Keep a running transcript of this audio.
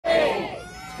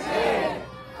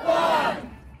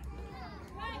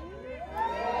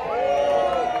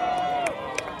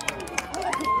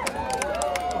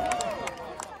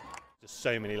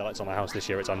so many lights on my house this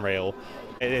year, it's unreal.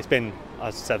 It's been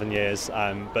 7 years,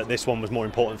 but this one was more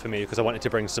important for me because I wanted to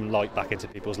bring some light back into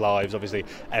people's lives. Obviously,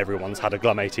 everyone's had a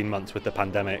glum 18 months with the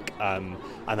pandemic, and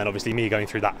then obviously me going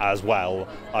through that as well.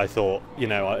 I thought, you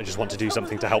know, I just want to do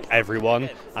something to help everyone,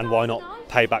 and why not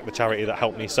pay back the charity that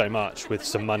helped me so much with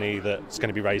some money that's going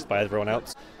to be raised by everyone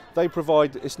else. They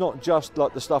provide, it's not just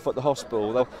like the stuff at the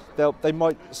hospital. They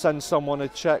might send someone a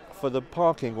cheque for the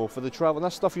parking or for the travel. And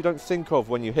that's stuff you don't think of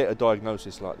when you hit a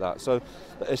diagnosis like that. So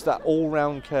it's that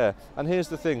all-round care. And here's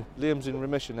the thing, Liam's in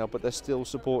remission now, but they're still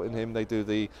supporting him. They do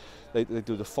the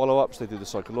follow-ups, they do the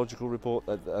psychological report,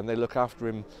 and they look after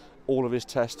him, all of his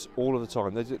tests, all of the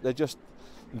time. They're just,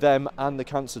 them and the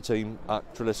cancer team at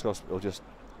Redruth Hospital, just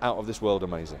out of this world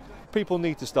amazing. People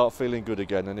need to start feeling good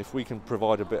again, and if we can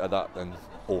provide a bit of that, then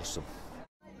awesome.